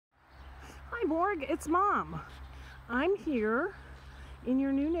Hi Morg, it's Mom. I'm here in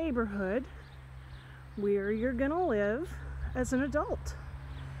your new neighborhood where you're gonna live as an adult.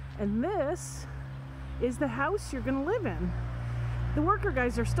 And this is the house you're gonna live in. The worker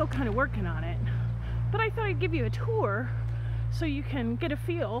guys are still kind of working on it, but I thought I'd give you a tour so you can get a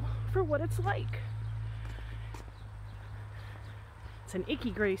feel for what it's like. It's an icky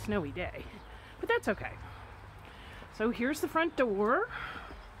gray snowy day, but that's okay. So here's the front door.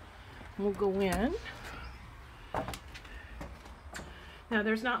 We'll go in. Now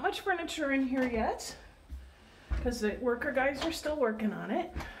there's not much furniture in here yet because the worker guys are still working on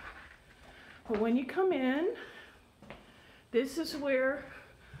it. But when you come in, this is where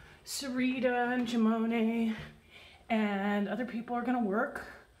Sarita and Jamone and other people are gonna work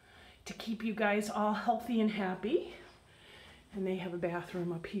to keep you guys all healthy and happy. And they have a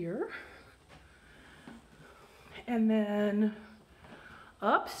bathroom up here. And then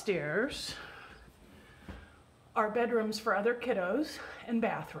upstairs are bedrooms for other kiddos and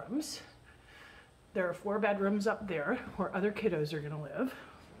bathrooms. There are 4 bedrooms up there where other kiddos are gonna live.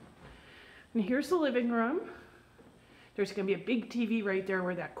 And here's the living room. There's gonna be a big TV right there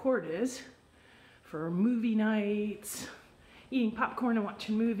where that cord is for movie nights, eating popcorn and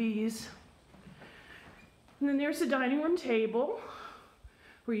watching movies. And then there's the dining room table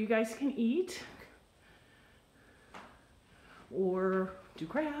where you guys can eat or do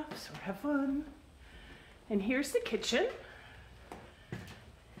crafts or have fun. And here's the kitchen.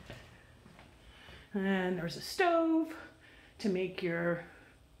 And there's a stove to make your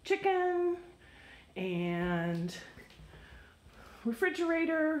chicken and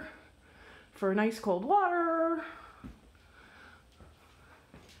refrigerator for nice cold water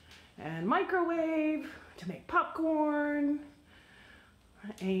and microwave to make popcorn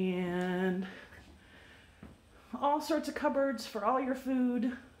and all sorts of cupboards for all your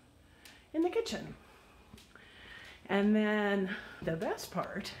food in the kitchen. And then the best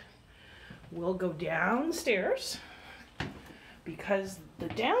part, we'll go downstairs because the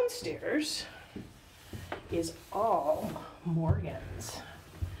downstairs is all Morgan's.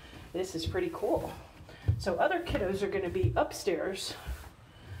 This is pretty cool. So other kiddos are going to be upstairs,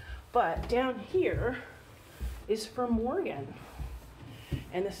 but down here is for Morgan.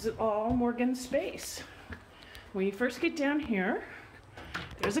 And this is all Morgan's space. When you first get down here,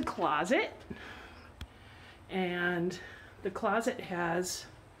 there's a closet, and the closet has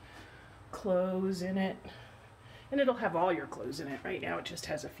clothes in it, and it'll have all your clothes in it. Right now it just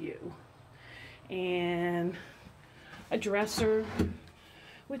has a few. And a dresser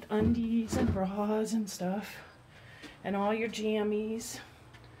with undies and bras and stuff, and all your jammies.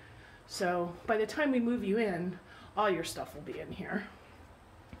 So by the time we move you in, all your stuff will be in here.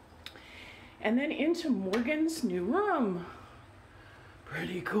 And then into Morgan's new room.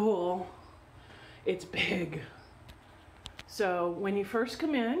 Pretty cool. It's big. So when you first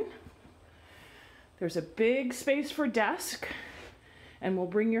come in, there's a big space for desk, and we'll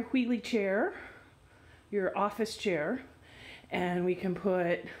bring your wheelie chair, your office chair, and we can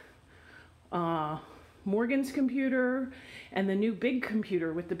put Morgan's computer and the new big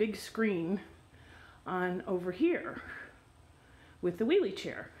computer with the big screen on over here with the wheelie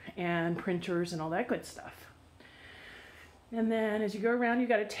chair and printers and all that good stuff. And then as you go around, you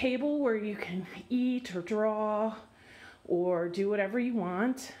got a table where you can eat or draw or do whatever you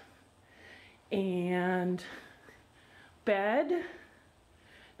want. And bed,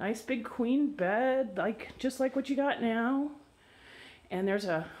 nice big queen bed, just like what you got now. And there's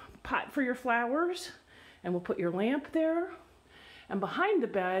a pot for your flowers, and we'll put your lamp there. And behind the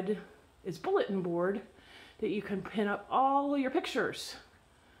bed is bulletin board that you can pin up all your pictures.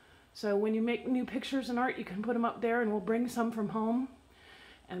 So when you make new pictures and art, you can put them up there, and we'll bring some from home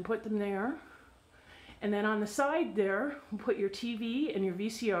and put them there. And then on the side there, we'll put your TV and your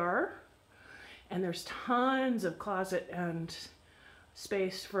VCR. And there's tons of closet and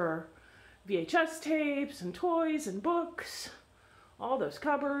space for VHS tapes and toys and books. All those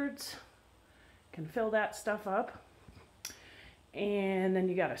cupboards. Can fill that stuff up. And then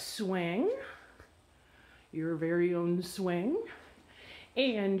you got a swing. Your very own swing.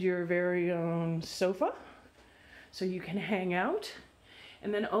 And your very own sofa. So you can hang out.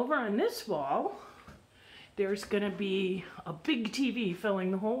 And then over on this wall, there's gonna be a big TV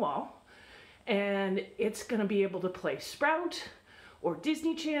filling the whole wall. And it's gonna be able to play Sprout or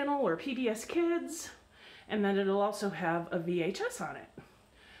Disney Channel or PBS Kids. And then it'll also have a VHS on it.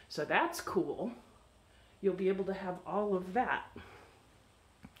 So that's cool. You'll be able to have all of that.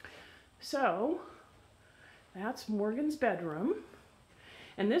 So that's Morgan's bedroom.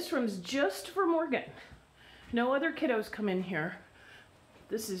 And this room's just for Morgan. No other kiddos come in here.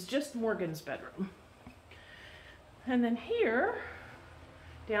 This is just Morgan's bedroom. And then here,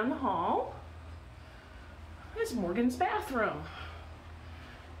 down the hall, is Morgan's bathroom.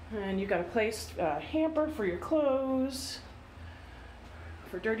 And you got a place, hamper for your clothes,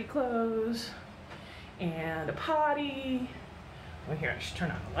 for dirty clothes, and a potty. Oh, here, I should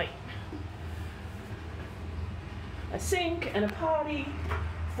turn on the light. A sink and a potty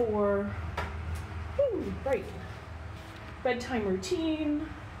for, right, bedtime routine.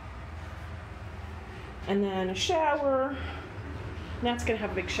 And then a shower. And that's gonna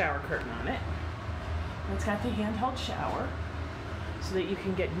have a big shower curtain on it. And it's got the handheld shower so that you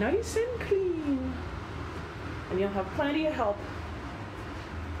can get nice and clean. And you'll have plenty of help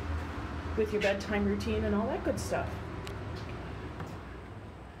with your bedtime routine and all that good stuff.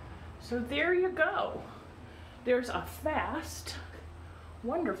 So there you go. There's a fast,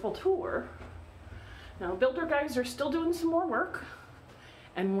 wonderful tour. Now, builder guys are still doing some more work,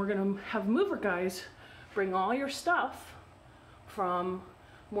 and we're gonna have mover guys bring all your stuff from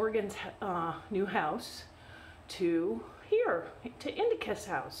Morgan's new house to here, to Indicus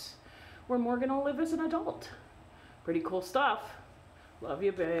house, where Morgan will live as an adult. Pretty cool stuff. Love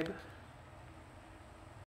you, babe.